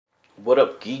What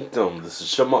up, geekdom? This is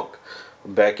Shamunk.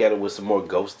 I'm back at it with some more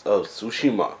Ghost of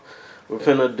Tsushima. We're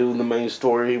finna do the main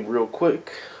story real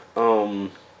quick.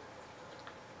 And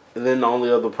then the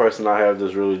only other person I have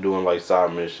that's really doing like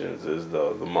side missions is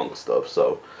the monk stuff.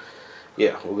 So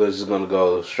yeah, we're just gonna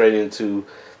go straight into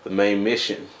the main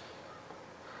mission.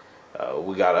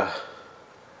 We got a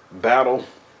battle,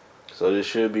 so this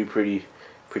should be pretty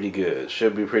good.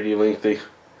 Should be pretty lengthy.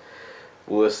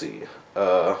 We'll see.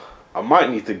 I might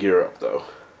need to gear up though.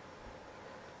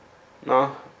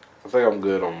 No, I think I'm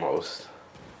good on most.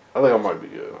 I think I might be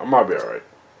good. I might be alright.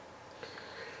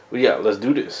 But yeah, let's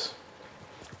do this.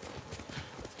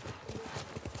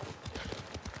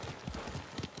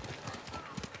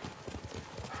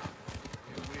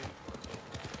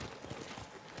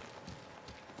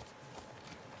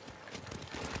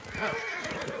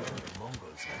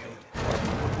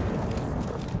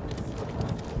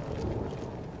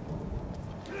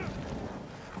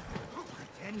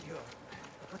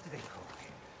 What do they call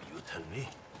him? You tell me.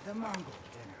 The Mongol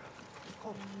general.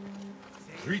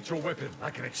 Khotun. Treat your weapon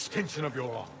like an extension of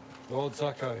your arm. Lord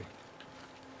Sakai.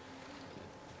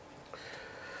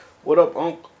 What up,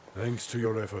 Unc? Thanks to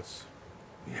your efforts,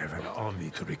 we have an army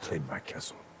to reclaim my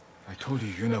castle. I told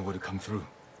you Yuna would come through.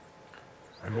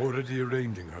 I'm already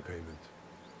arranging her payment.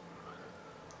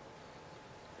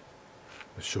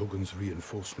 The Shogun's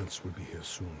reinforcements will be here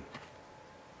soon.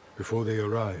 Before they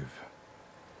arrive,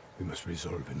 we must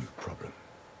resolve a new problem.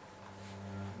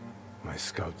 My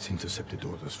scouts intercepted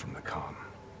orders from the Khan,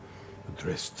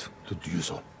 addressed to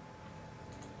Ryuzo.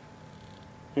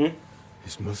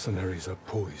 His mercenaries are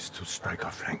poised to strike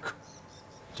our flank.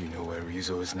 Do you know where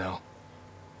Ryuzo is now?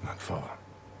 Not far.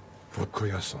 Fort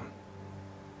Koyasan.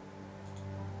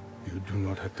 You do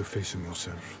not have to face him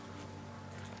yourself.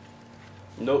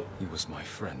 Nope. He was my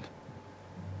friend.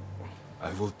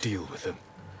 I will deal with him.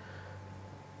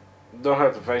 Don't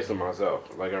have to face him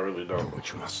myself. Like, I really Do don't.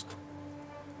 what you must.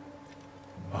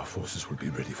 Our forces will be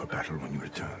ready for battle when you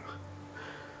return.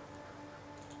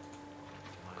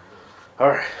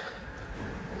 Alright.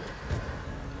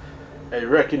 A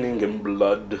reckoning in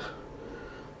blood.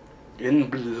 In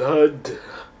blood.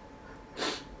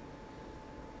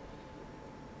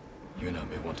 Yuna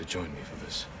may want to join me for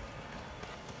this.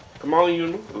 Come on,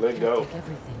 you. Let go. Take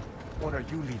everything. What are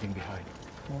you leaving behind?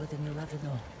 More than you'll ever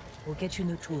know. We'll get you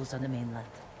new tools on the mainland.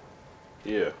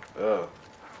 Yeah.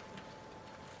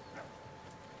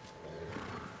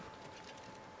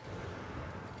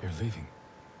 You're leaving.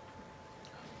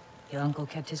 Your uncle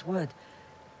kept his word.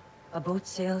 A boat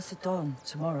sails at dawn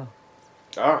tomorrow.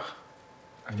 Ah.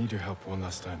 I need your help one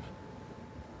last time.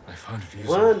 I found Ryuzo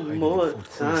One hiding in more Fort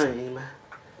Koyasan. time.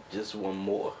 Just one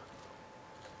more.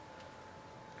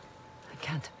 I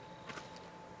can't.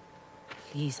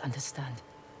 Please understand.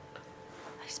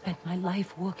 I spent my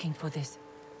life working for this.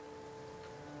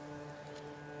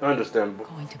 Understandable.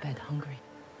 Going to bed hungry.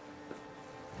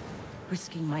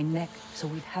 Risking my neck so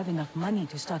we'd have enough money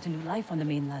to start a new life on the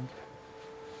mainland.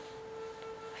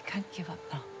 I can't give up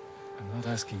now. I'm not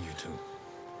asking you to.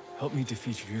 Help me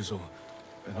defeat Ryuzo,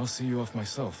 and I'll see you off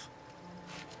myself.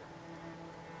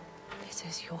 This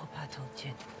is your battle,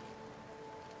 Jin.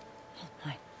 Not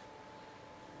mine.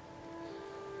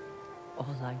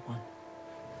 All I want,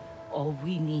 all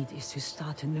we need is to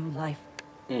start a new life.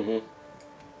 I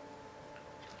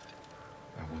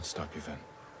won't stop you then.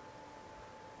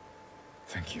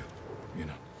 Thank you,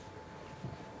 Yuna,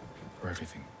 for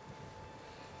everything.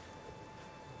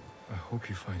 I hope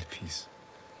you find peace.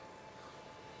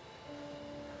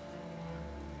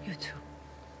 You too.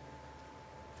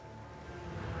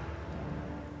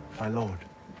 My lord.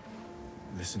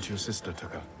 Listen to your sister,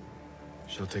 Taka.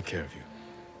 She'll take care of you.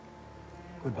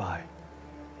 Goodbye,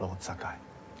 Lord Sakai.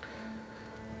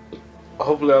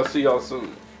 Hopefully I'll see y'all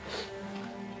soon.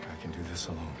 I can do this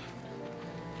alone,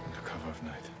 under cover of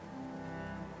night.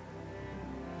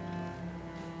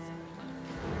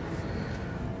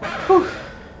 Whew.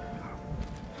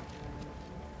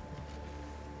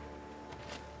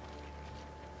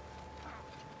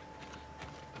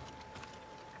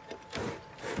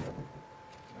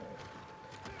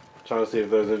 Trying to see if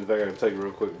there's anything I can take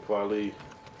real quick before I leave.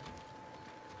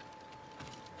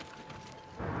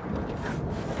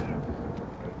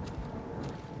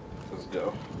 Let's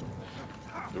go.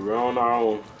 We're on our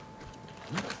own.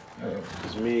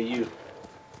 It's me and you.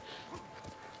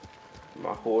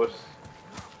 My horse.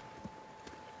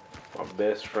 My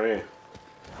best friend.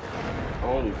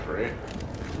 Only friend.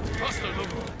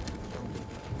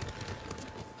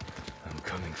 I'm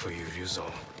coming for you, Ryuzo.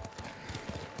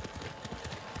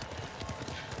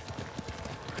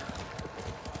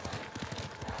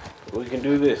 We can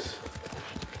do this.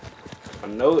 I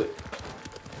know it.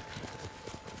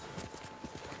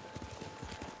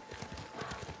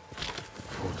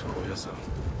 Fort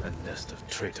a nest of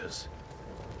traitors.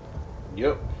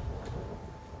 Yep.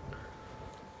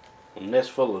 A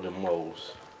nest full of them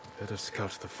moles. Better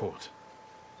scout the fort.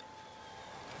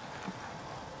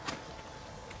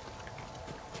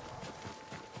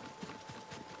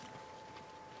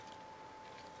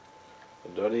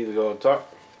 Do I need to go up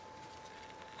top?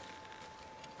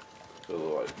 So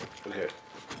like, okay.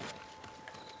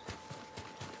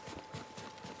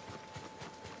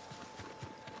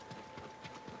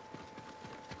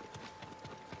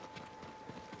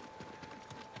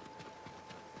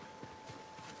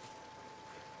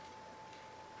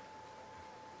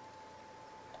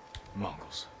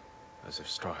 Mongols. As if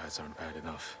Strawhats aren't bad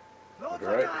enough. Lord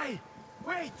Right. Sakai!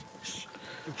 Wait! Shh!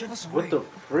 You give us away. What the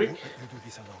I freak? won't let you do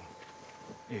this alone.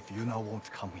 If Yuna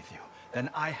won't come with you, then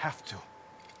I have to.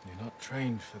 You're not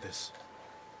trained for this.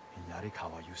 In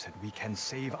Yarikawa, you said we can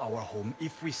save our home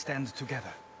if we stand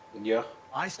together. Yeah.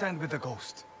 I stand with the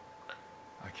ghost.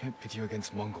 I can't pit you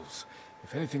against Mongols.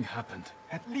 If anything happened...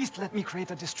 At least let me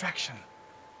create a distraction.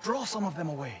 Draw some of them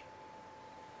away.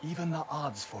 Even the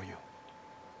odds for you.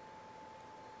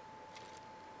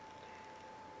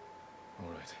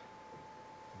 All right.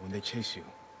 When they chase you,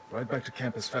 ride back to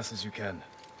camp as fast as you can.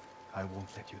 I won't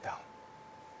let you down.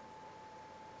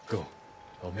 Go.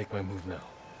 I'll make my move now.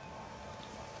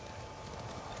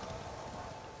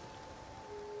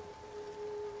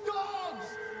 Dogs!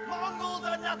 Mongols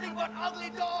are nothing but ugly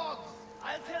dogs!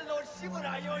 I'll tell Lord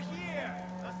Shimura you're here!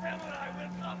 The samurai will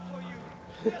come for you!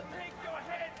 They'll take your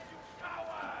heads, you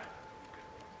coward!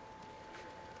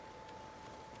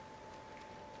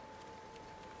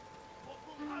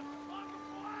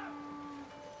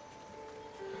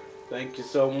 Thank you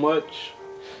so much.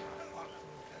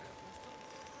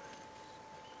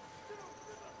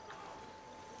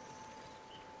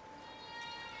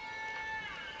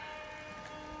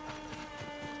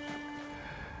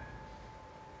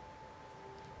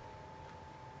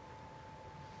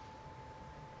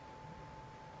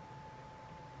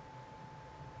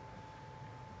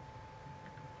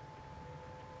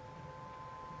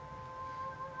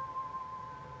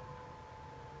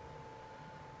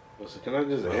 So can I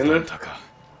just Well enter? done, Taka.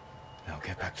 Now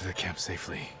get back to the camp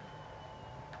safely.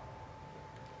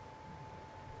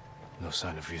 No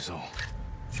sign of Ryuzo.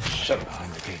 Shut up.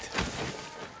 Behind the gate.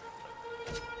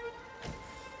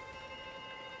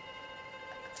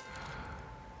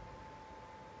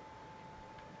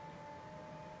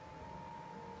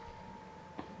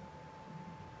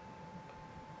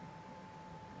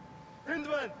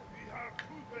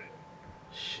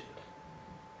 Shit.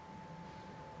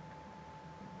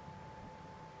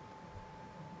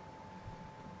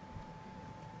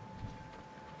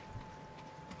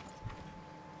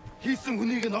 Хийсэн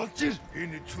хүнийг нь олж ир.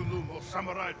 Энэ чулуун о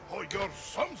самурай хоёроор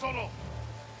сомсоно.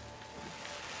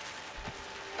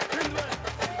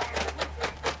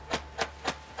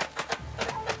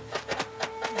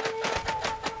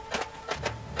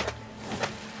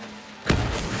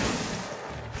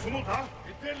 Сумута,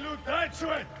 итэлүү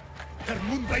дайчвэн. Тэр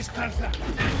мөн байстаалаа.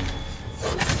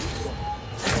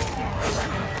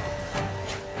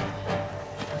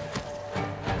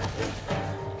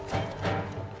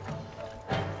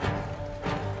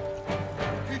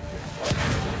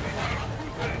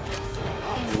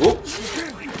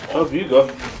 Up you go.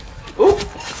 Ooh.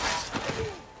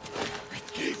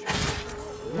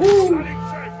 Woo.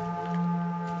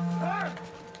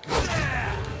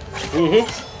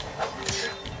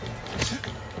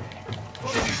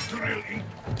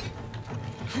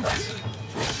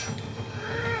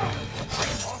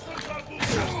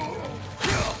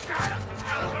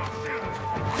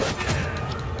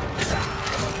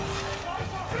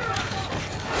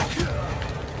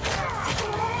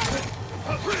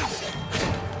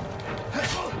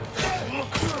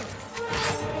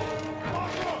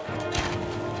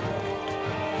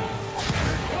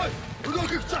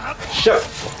 Shut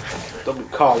up. Don't be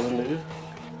calling, nigga.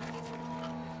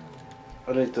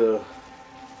 I need to...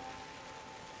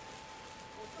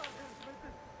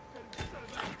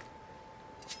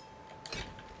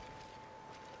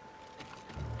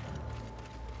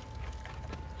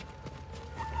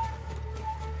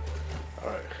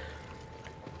 Alright.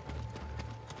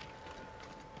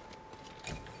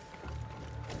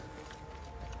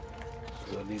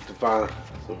 So I need to find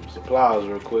some supplies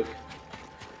real quick.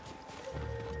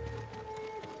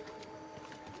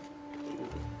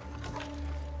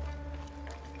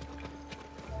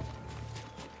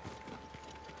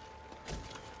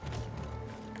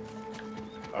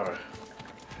 Alright.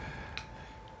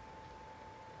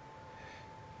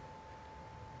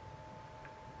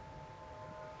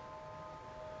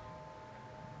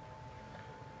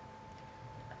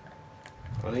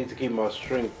 I need to keep my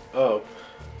strength up.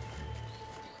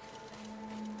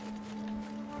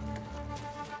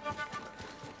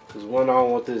 Cause one, I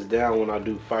don't want this down when I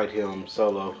do fight him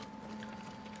solo.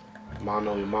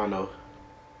 Mano a mano.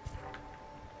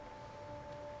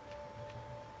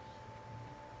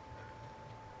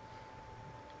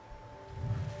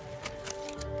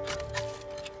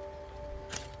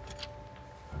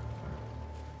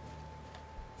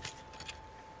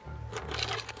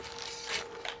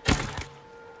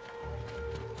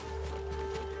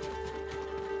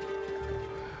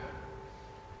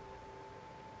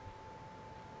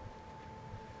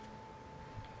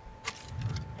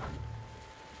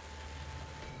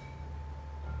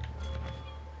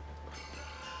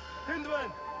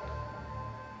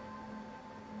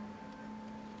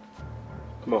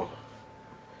 Come on.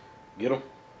 Get him.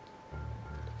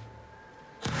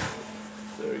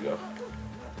 There we go.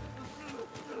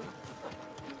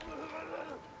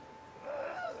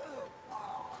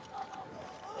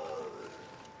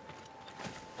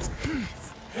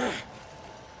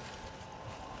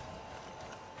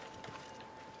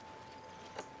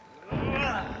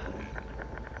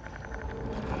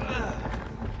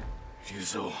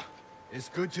 Ryuzo. It's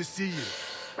good to see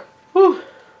you. Whew.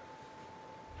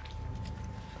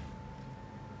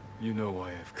 You know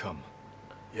why I've come.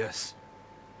 Yes.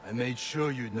 I made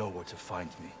sure you'd know where to find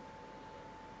me.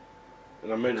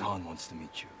 And I made it. Khan wants to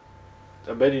meet you.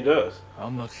 I bet he does.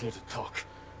 I'm not here to talk.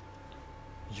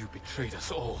 You betrayed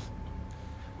us all.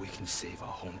 We can save our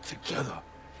home together.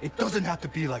 It doesn't have to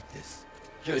be like this.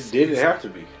 Yes, It didn't Ryuzo. have to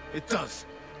be. It does.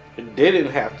 It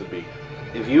didn't have to be.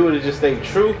 If you would have just stayed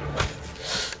true.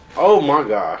 Oh my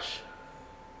gosh.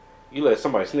 You let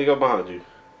somebody sneak up behind you.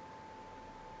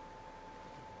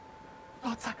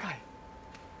 Lord Sakai!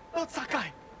 Lord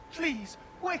Sakai! Please,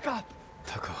 wake up!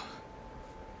 Taka.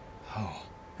 How?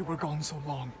 You were gone so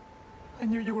long. I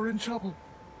knew you were in trouble.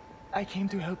 I came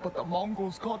to help, but the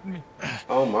Mongols caught me.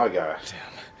 Oh my gosh. Damn.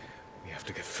 We have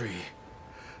to get free.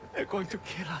 They're going to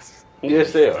kill us.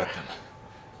 Yes, they are. Let them.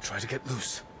 Try to get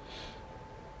loose.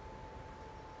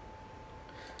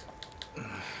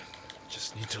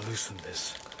 Just need to loosen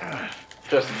this.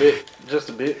 Just a bit. Just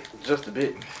a bit. Just a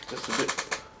bit. Just a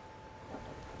bit.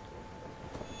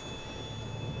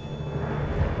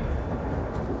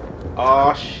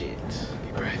 Oh shit.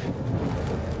 Deep breath.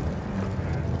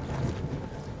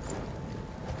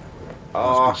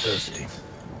 Oh shit.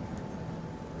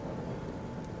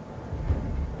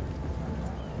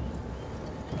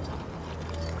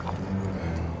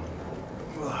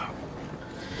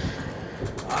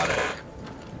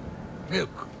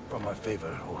 Milk from my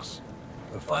favorite horse.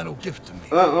 The final gift to me.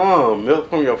 Milk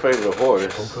from your favorite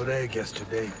horse. Cooked egg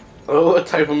yesterday. Oh, what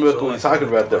type of milk So are we I talking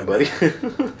feel about there, buddy?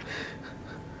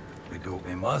 We do what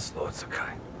we must, Lord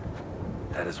Sakai.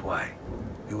 That is why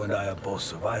you and I are both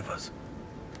survivors.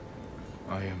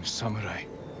 I am samurai.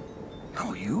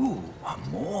 No, you are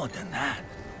more than that.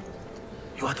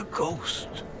 You are the ghost.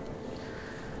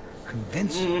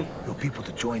 Convince your people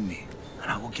to join me,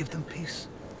 and I will give them peace.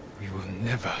 We will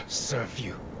never serve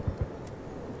you.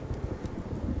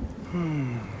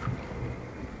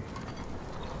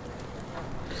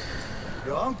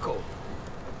 Your uncle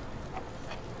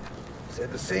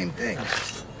said the same thing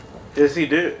Yes, he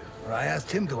did. when I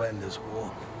asked him to end this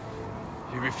war.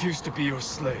 He refused to be your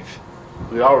slave.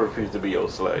 We all refuse to be your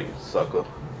slave, sucker.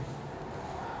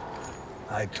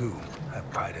 I too have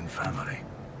pride in family.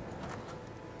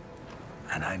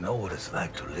 And I know what it's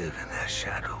like to live in their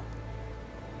shadow.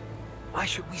 Why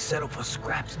should we settle for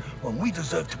scraps when we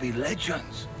deserve to be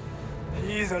legends?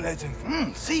 He's a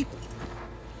legend. See?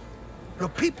 The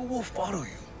people will follow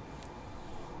you.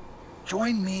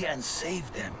 Join me and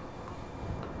save them.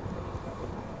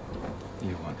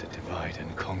 You want to divide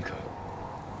and conquer.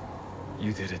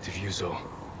 You did it to Ryuzo.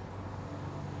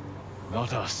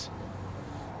 Not us.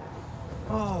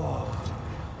 Oh.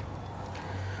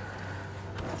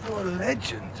 Your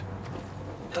legend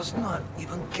does not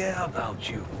even care about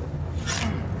you.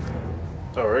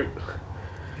 Alright.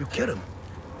 You killed him.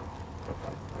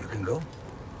 You can go.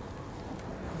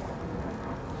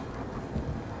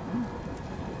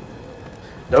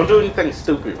 Don't do anything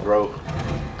stupid, bro.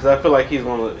 Because I feel like he's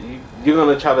gonna... You're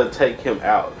gonna try to take him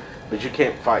out. But you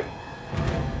can't fight.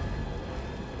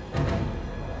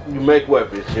 You make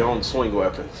weapons. You don't swing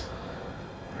weapons.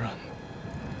 Run.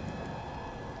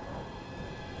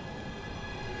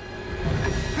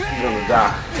 You're gonna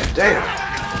die. Damn.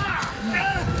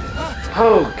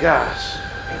 Oh, gosh.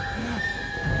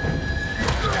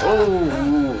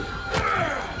 Oh.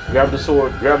 Grab the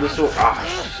sword. Grab the sword. Ah,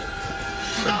 shit.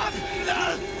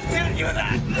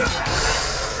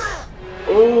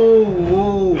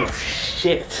 Oh,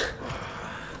 Shit.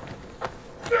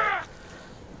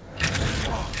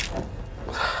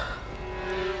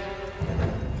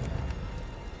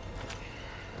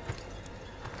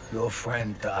 Your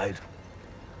friend died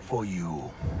for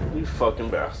you. You fucking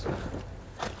bastard.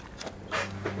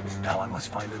 Now I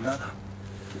must find another.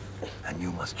 And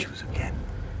you must choose again.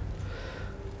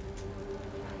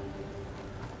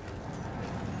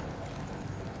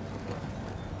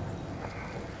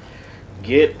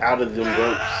 Get out of them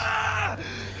ropes.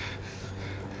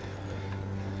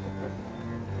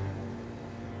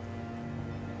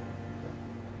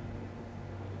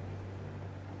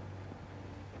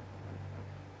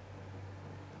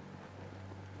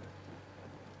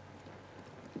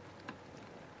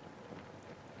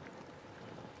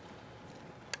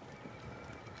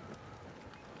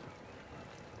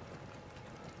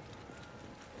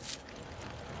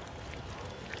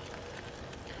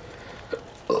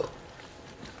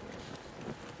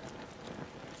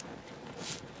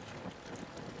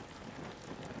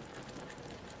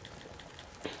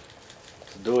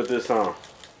 Do it this time.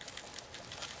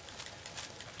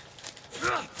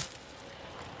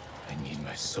 I need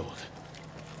my sword.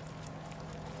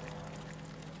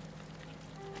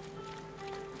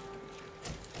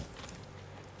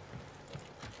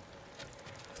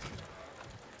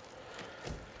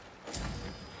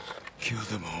 Kill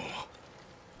them all.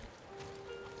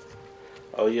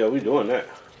 Oh yeah, we doing that.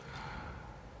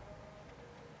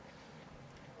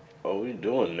 Oh, we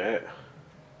doing that.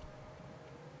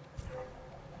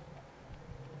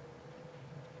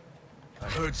 I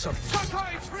heard something.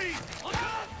 Sakai free!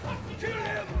 Kill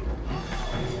him!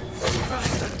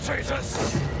 Bastard traitors!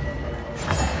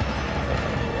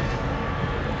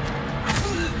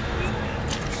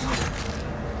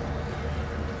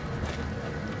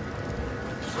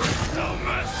 No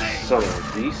mercy! Son of a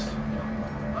beast.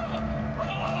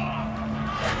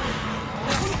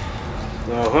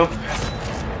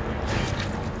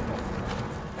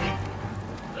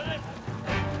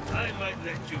 I might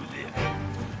let you live.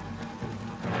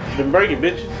 Been breaking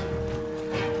bitches.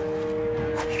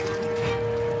 You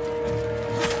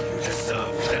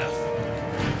deserve death.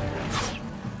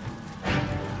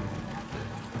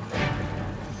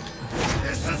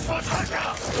 This is for Taka!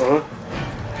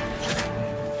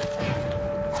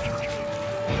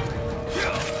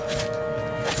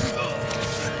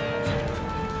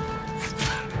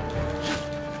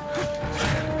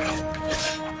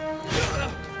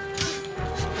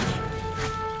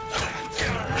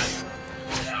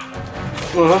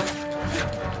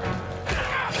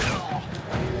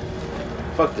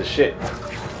 Fuck this shit.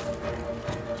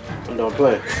 I'm done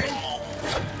playing.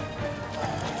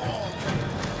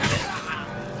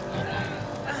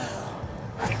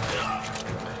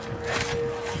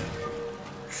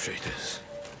 Traitors.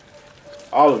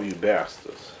 All of you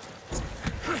bastards.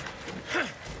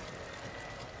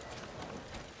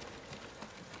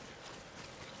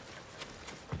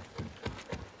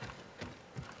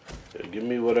 Yeah, give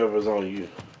me whatever's on you.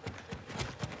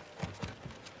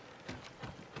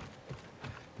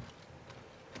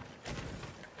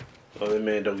 Oh, that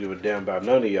man don't give a damn about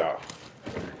none of y'all.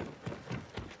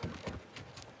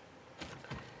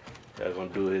 That's gonna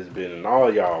do his bit, and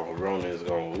all y'all Ronins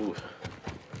gonna oof.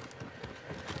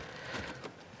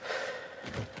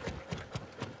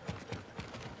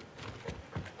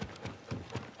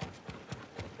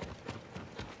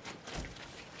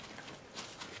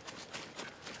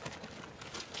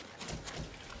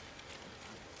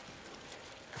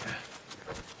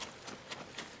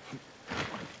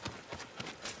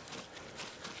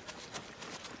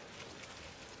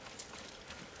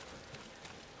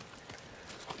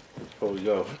 Before we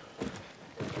go.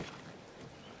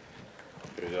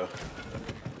 Here we go.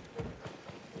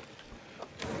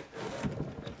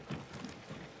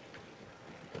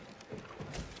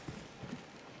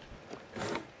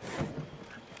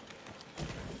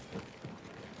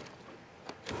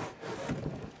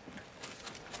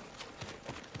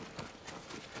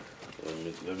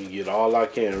 Let me get all I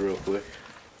can real quick.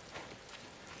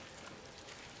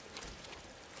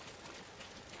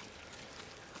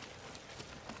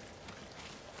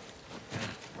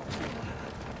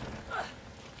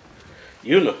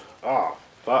 Yuna. Oh,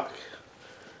 fuck.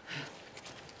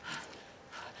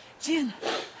 Jin,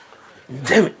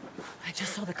 Damn it. I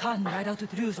just saw the Khan ride out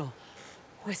with Ryuzo.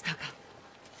 Where's Taka?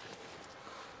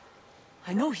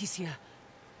 I know he's here.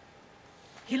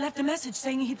 He left a message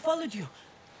saying he'd followed you.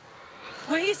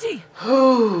 Where is he?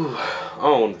 I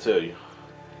don't want to tell you.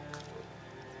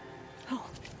 No.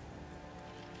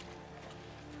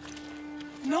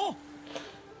 No.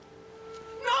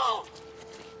 No.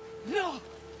 No.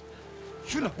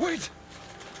 Yuna, wait!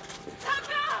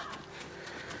 Taka!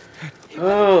 He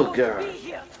Oh, wasn't supposed God. to be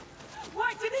here.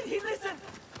 Why didn't he listen?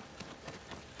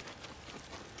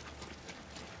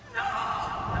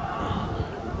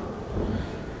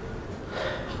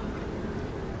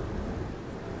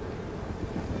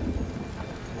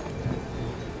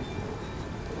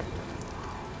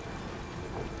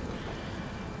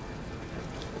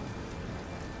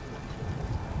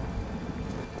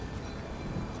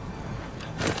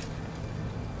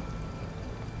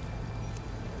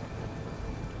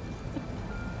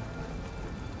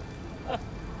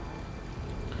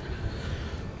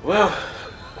 Well,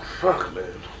 fuck, man.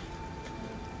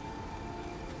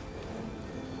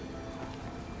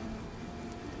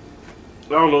 I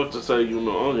don't know what to say, you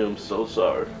know. I am so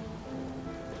sorry.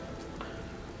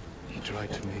 He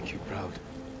tried to make you proud.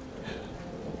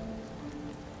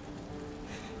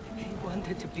 He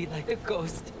wanted to be like a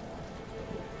ghost.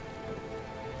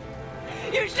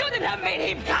 You shouldn't have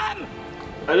made him come!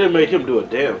 I didn't make him do a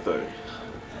damn thing.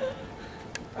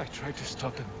 I tried to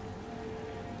stop him.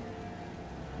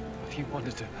 But he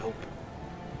wanted to help.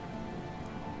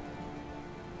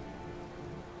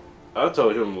 I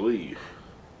told him to leave.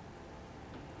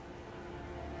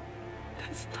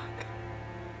 That's stuck.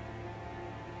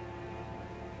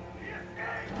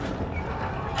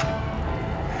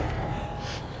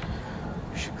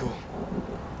 We should go.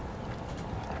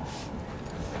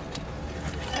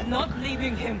 I'm not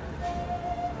leaving him.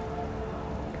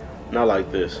 Not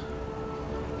like this.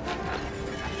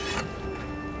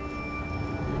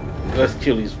 Let's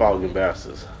kill these fucking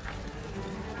bastards.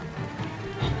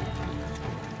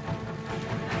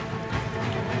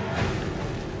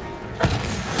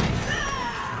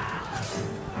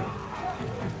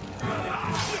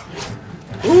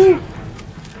 Woo!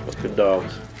 Fucking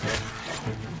dogs.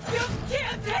 You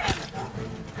killed him!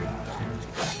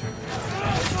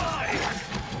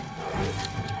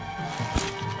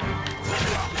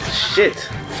 Shit!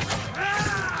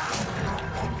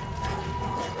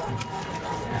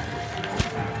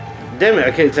 Damn it,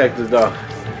 I can't attack this dog.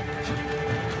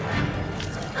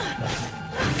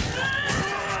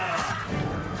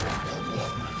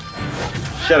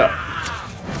 Shut up,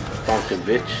 fucking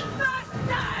bitch.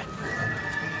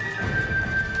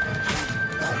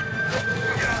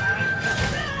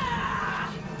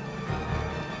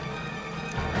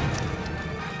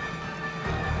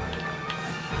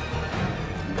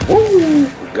 Woo!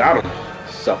 Got him,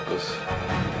 suckers.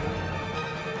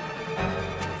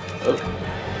 Oh.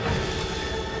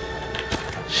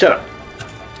 Shut up.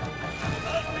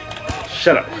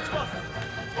 Shut up.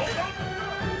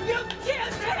 You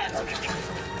killed him!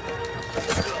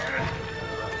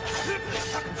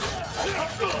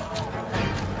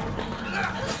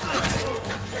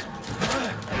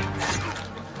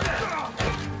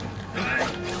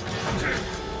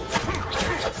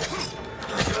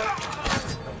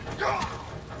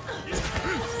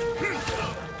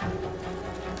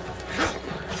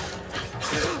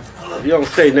 If you don't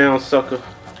stay down, sucker.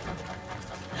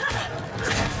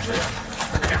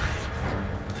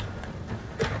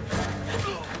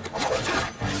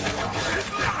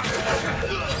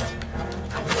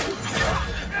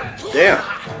 Damn.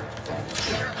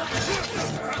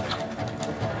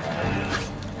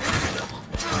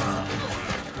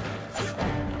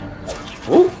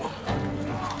 Woo.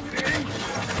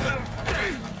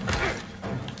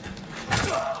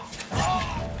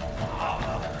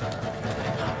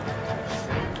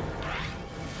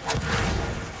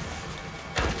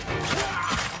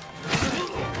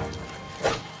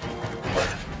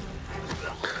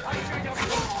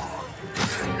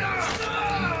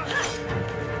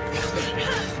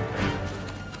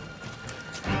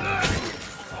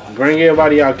 Bring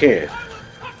everybody y'all can.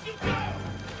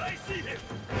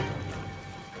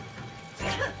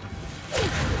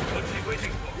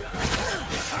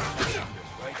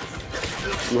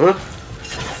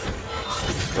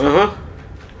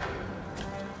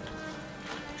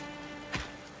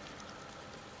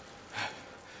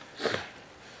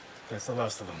 That's the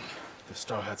last of them. The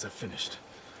Strawhats have finished.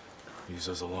 Use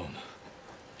us alone.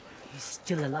 He's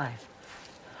still alive.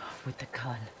 With the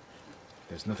Khan.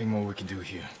 There's nothing more we can do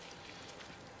here.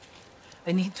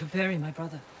 I need to bury my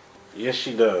brother. Yes,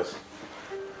 she does.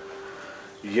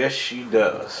 Yes, she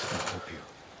does. I'll help you.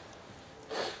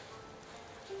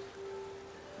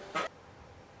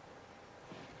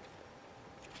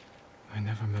 I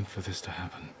never meant for this to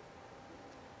happen.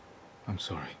 I'm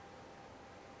sorry.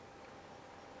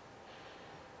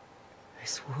 I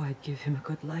swore I'd give him a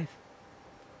good life.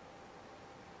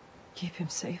 Keep him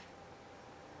safe.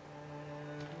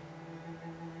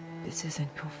 This isn't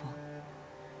your fault.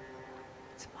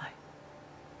 It's mine.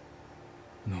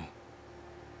 No.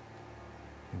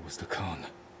 It was the Khan.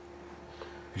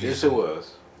 Yes, it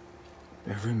was.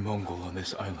 Every Mongol on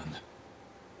this island.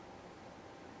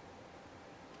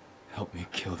 Help me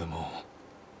kill them all.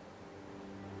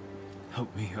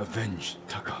 Help me avenge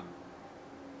Taka.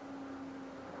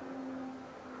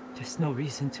 There's no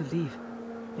reason to leave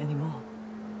anymore.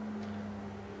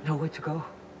 Nowhere to go.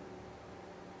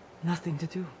 Nothing to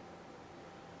do.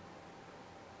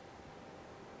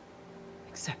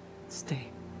 Except stay.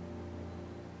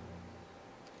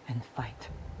 And fight.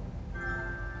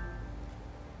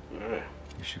 Alright.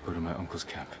 You should go to my uncle's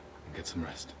camp and get some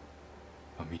rest.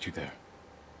 I'll meet you there.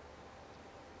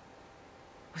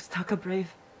 Was Taka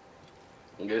brave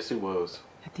Yes, he was.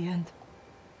 at the end?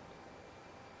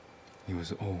 He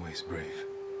was always brave.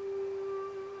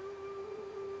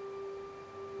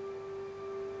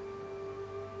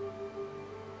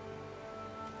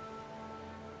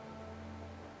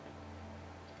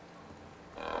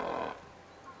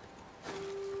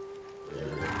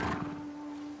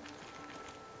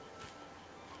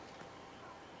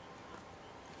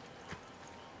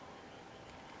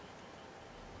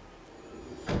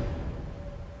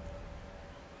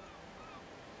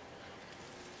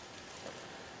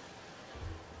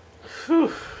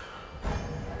 Whew.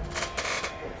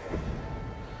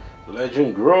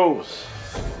 Legend grows.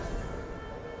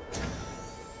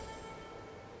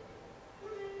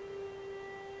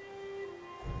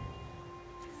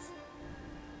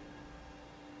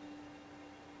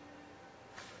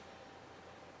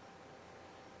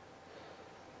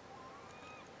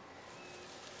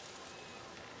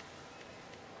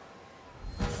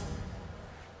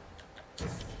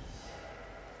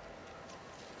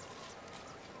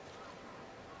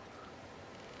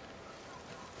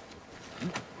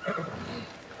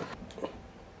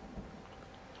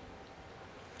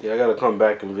 Yeah, I gotta come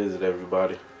back and visit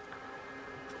everybody.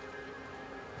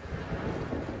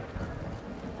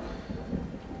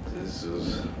 This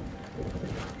is...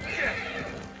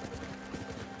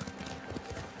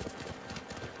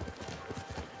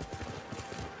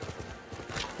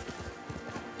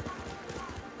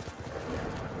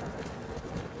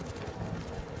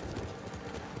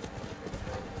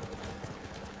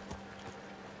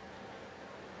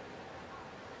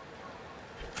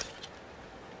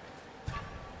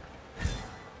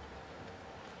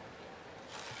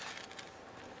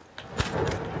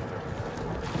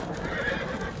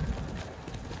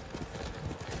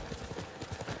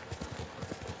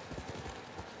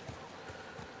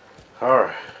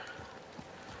 Alright.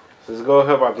 Let's go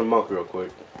help out the monk real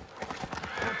quick.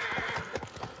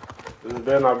 This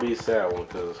better not be a sad one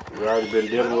because we've already been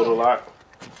dealing with a lot.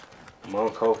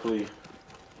 Monk, hopefully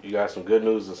you got some good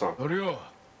news or something. Oryo,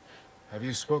 have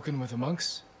you spoken with the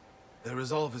monks? Their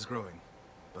resolve is growing,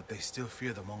 but they still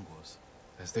fear the Mongols.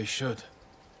 As they should.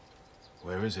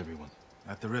 Where is everyone?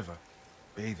 At the river,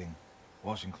 bathing,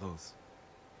 washing clothes.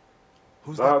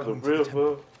 Who's By that the coming to the river,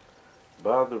 temple?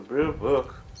 by the river.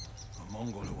 A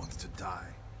Mongol who wants to die.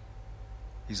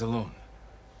 He's alone.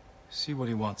 See what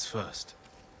he wants first.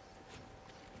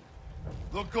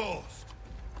 The Ghost,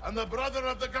 and the brother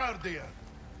of the Guardian.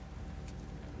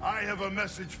 I have a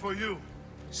message for you.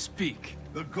 Speak.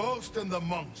 The Ghost and the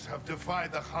monks have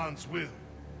defied the Khan's will.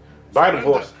 Bite him,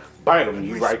 Surrender, horse. Bite him, and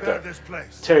you we right spare there. this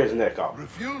place. Tear his neck off.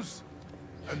 Refuse,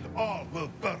 and all will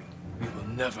burn. We will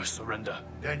never surrender.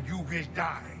 Then you will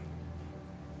die.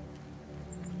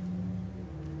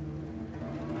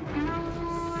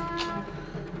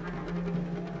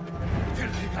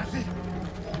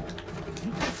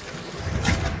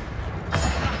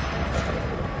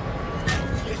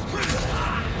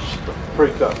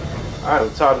 Freak up. I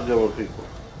am tired of dealing with people.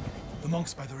 The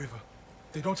monks by the river.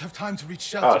 They don't have time to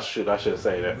reach Oh shelter. shoot, I should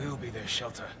say that. We'll be their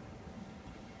shelter.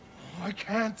 I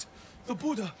can't. The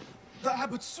Buddha, the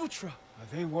Abbot's Sutra.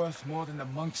 Are they worth more than the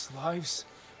monks' lives?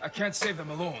 I can't save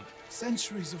them alone.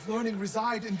 Centuries of learning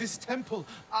reside in this temple.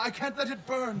 I can't let it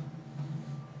burn.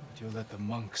 But you'll let the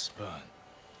monks burn.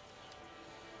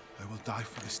 I will die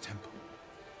for this temple.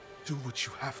 Do what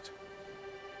you have to.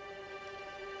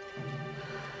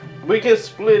 We can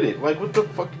split it. Like, what the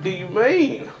fuck do you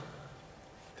mean?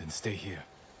 Then stay here.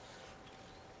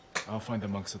 I'll find the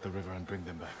monks at the river and bring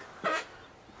them back.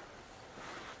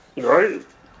 Right?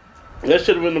 That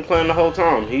should have been the plan the whole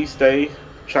time. He stay,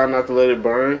 try not to let it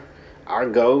burn. I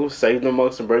go, save the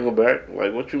monks and bring them back.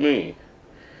 Like, what you mean?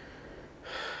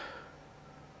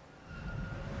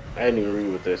 I didn't even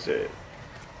read what that said.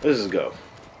 Let's just go.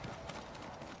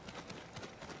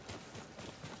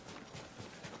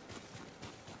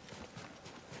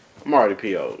 I'm already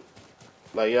PO'd.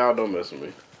 Like, y'all don't mess with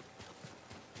me.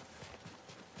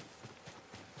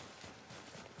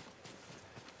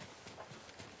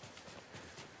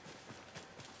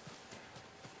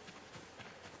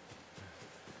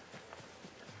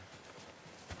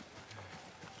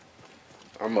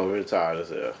 I'm over here tired as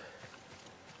hell.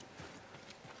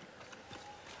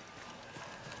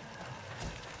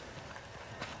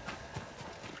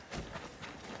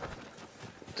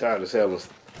 Tired as hell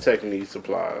of taking these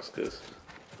supplies, cause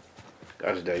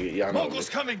gosh dang it, y'all know me. Mongols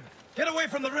coming! Get away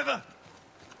from the river!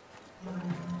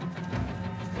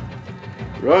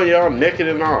 Run y'all naked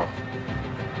and all.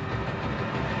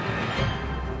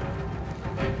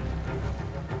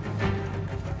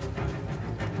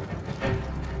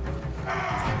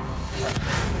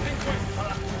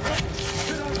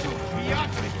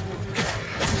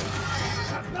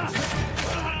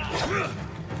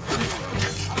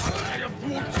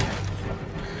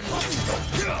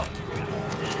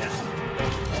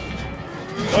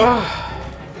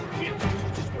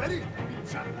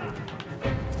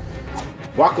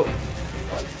 Waka.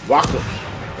 Waka.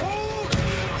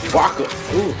 Waka.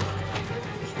 Ooh.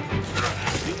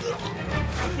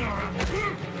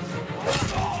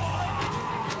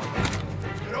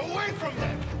 Get away from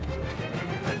them!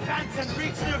 Advance and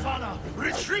reach Nirvana!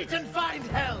 Retreat and find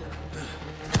hell!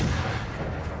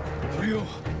 Ryo,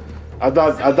 I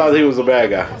thought he was a bad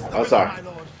guy. I'm sorry. My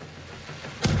lord.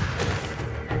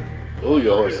 Ooh,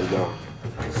 your horse is gone.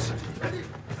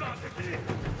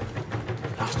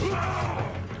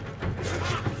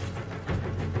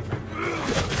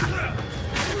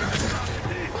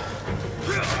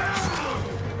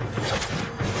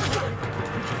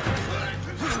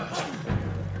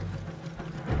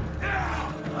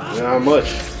 Not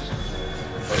much.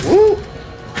 Woo!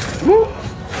 Woo!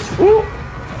 Woo!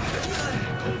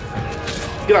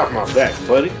 Get off my back,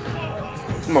 buddy.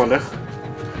 Come on now.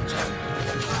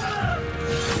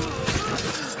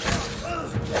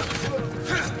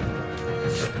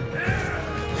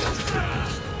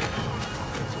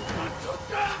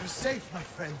 You're safe, my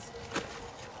friends.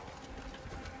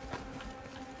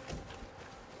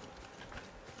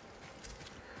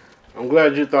 I'm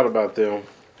glad you thought about them.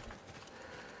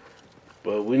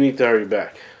 But we need to hurry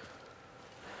back.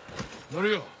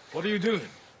 Ryo, what are you doing?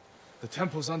 The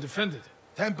temple's undefended.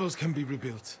 Temples can be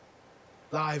rebuilt.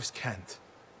 Lives can't.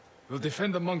 We'll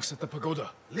defend the monks at the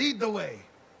pagoda. Lead the way.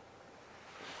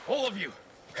 All of you,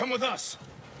 come with us.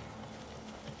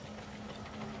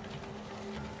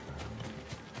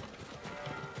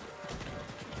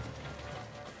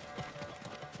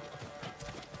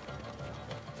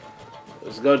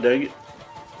 Let's go, dang it.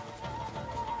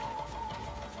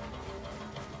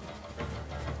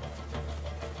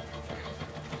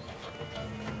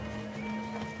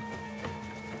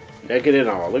 Naked and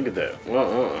all. Look at that.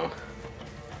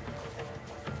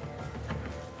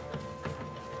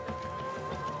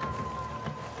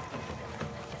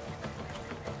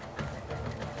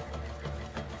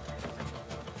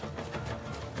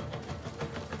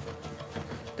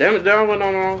 Damn it, down went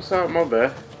on the wrong side. My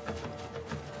bad.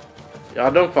 Y'all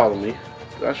don't follow me.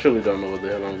 I surely don't know what the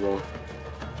hell I'm going.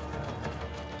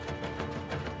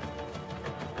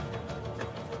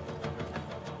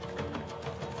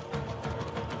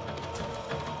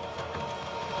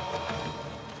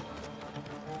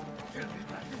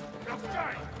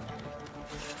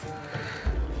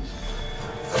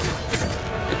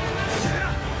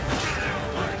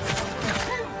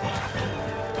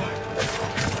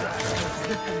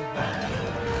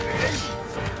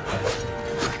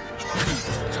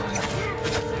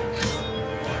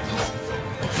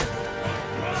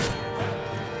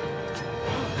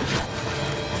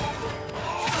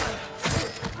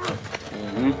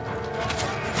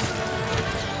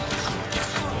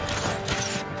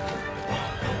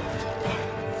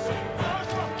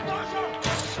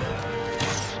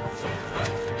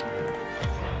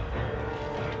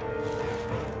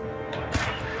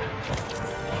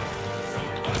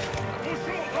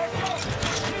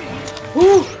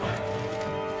 Woo!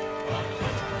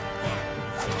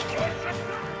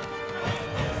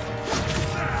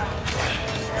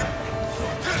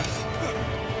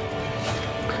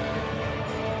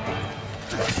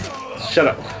 Shut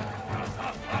up.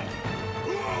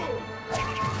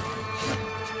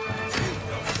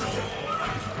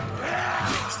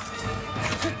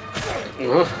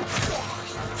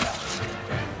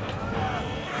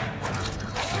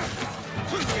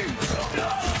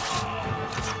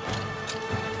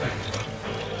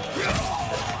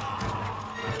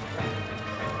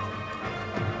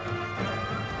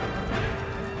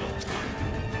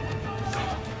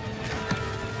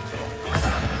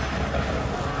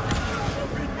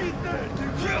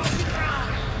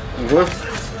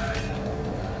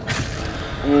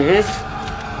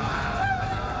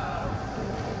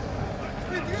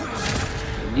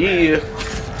 Yeah.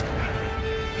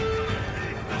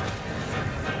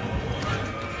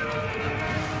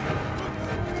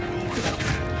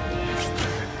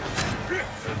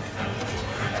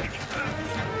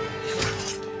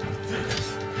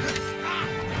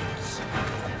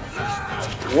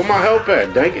 Where my help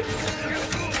at? Dang it.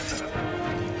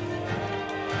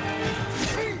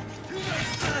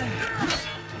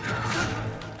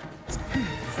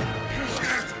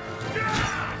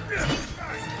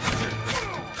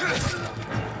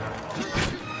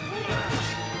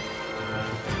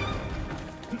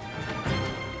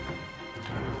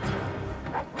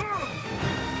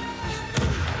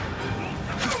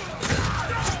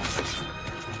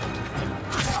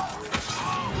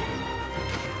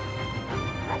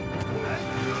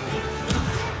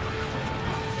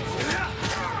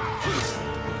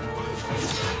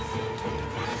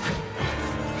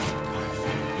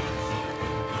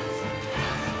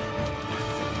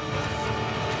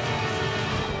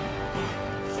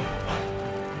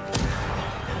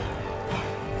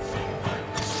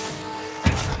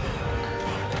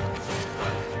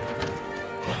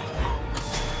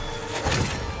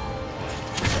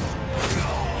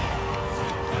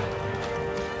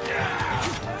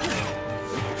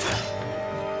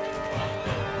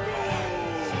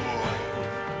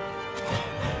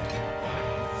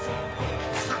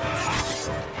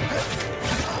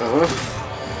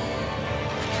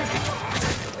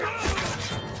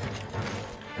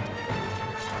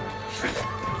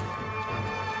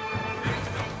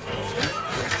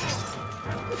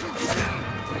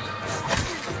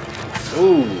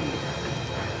 Ooh.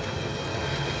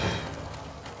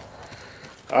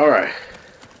 All right.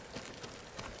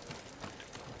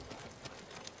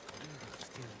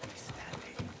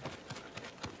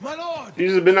 My lord! You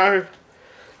just been out here?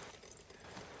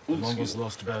 The Mongols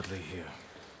lost badly here.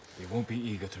 They won't be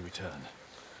eager to return.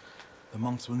 The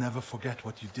monks will never forget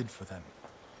what you did for them.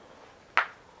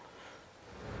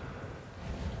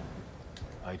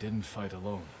 I didn't fight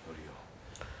alone, Ryo.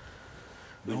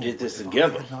 We No, did this but if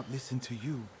together. I had not listened to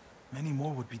you, many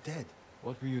more would be dead.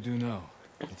 What will you do now?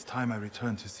 It's time I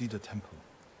return to see the temple.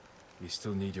 We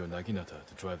still need your Naginata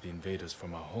to drive the invaders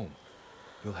from our home.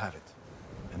 You'll have it.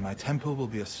 And my temple will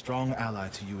be a strong ally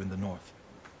to you in the north.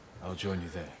 I'll join you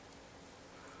there.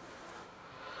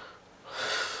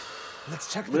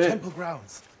 Let's check the Man. temple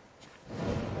grounds.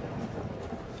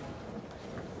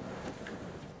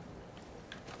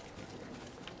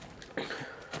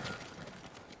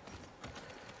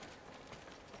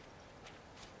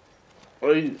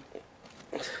 Are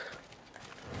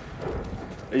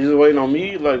you just waiting on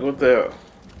me? Like, what the hell?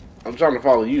 I'm trying to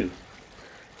follow you.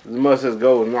 The must says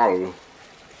go in all of them.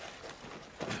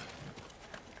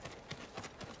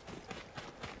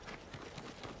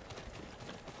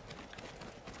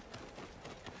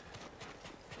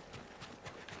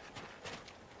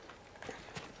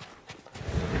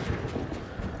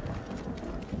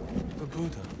 The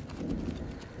Buddha.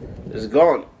 It's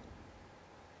gone.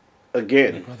 My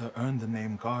Again. brother earned the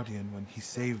name Guardian when he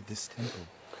saved this temple.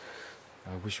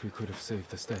 I wish we could have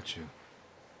saved the statue.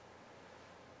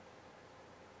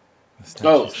 The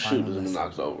Oh, statue's shoot. final This lesson.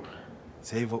 knocks over.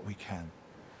 Save what we can,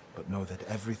 but know that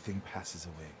everything passes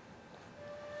away.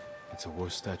 It's a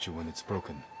worse statue when it's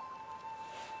broken,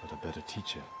 but a better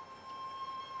teacher.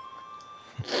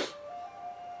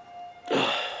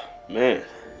 Man.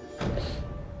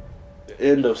 The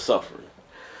end of suffering.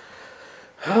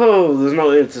 Oh, there's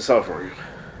no end to suffering.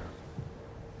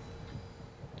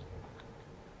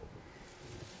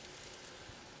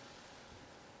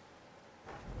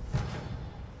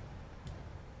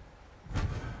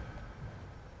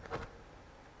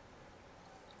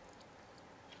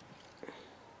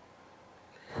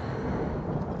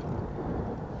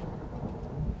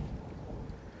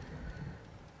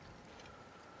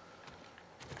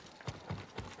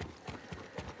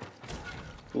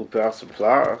 We'll pass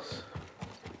supplies.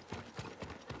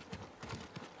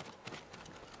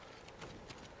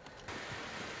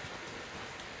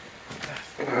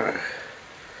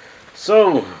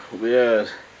 So, we had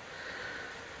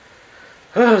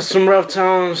some rough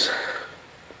times,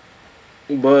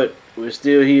 but we're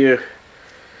still here,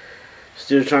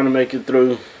 still trying to make it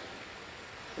through.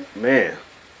 Man.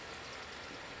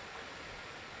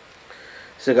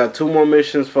 So I got 2 more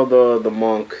missions for the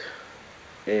monk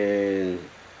and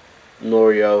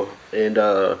Norio, and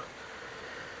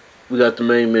we got the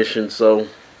main mission, so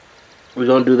we're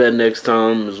gonna do that next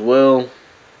time as well.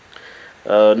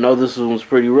 No, this one was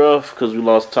pretty rough because we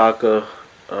lost Taka.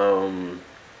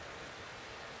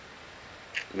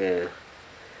 Man,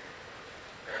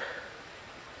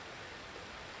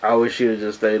 I wish he had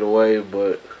just stayed away,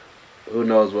 but who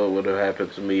knows what would have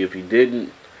happened to me if he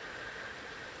didn't.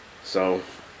 So,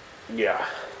 yeah.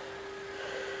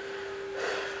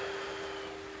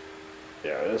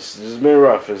 Yeah, it's been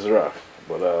rough. It's rough.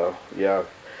 But, yeah.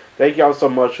 Thank y'all so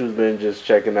much who's been just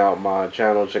checking out my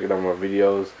channel, checking out my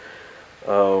videos.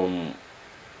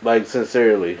 like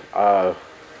sincerely, I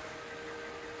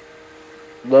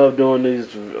love doing these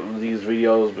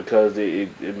videos because it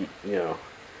you know,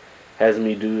 has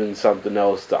me doing something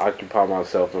else to occupy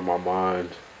myself in my mind.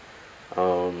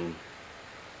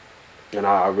 And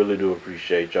I really do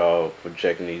appreciate y'all for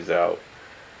checking these out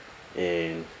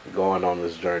and going on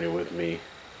this journey with me.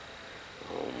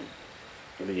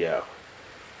 But yeah,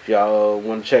 if y'all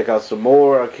want to check out some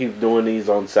more, I keep doing these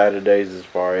on Saturdays as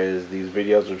far as these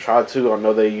videos. Will try to. I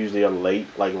know they usually are late,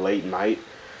 like late night,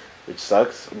 which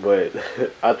sucks, but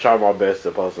I try my best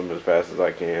to post them as fast as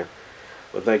I can.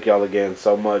 But thank y'all again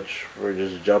so much for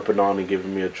just jumping on and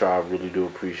giving me a try. I really do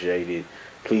appreciate it.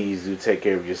 Please do take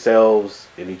care of yourselves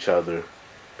and each other.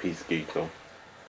 Peace, geekdom.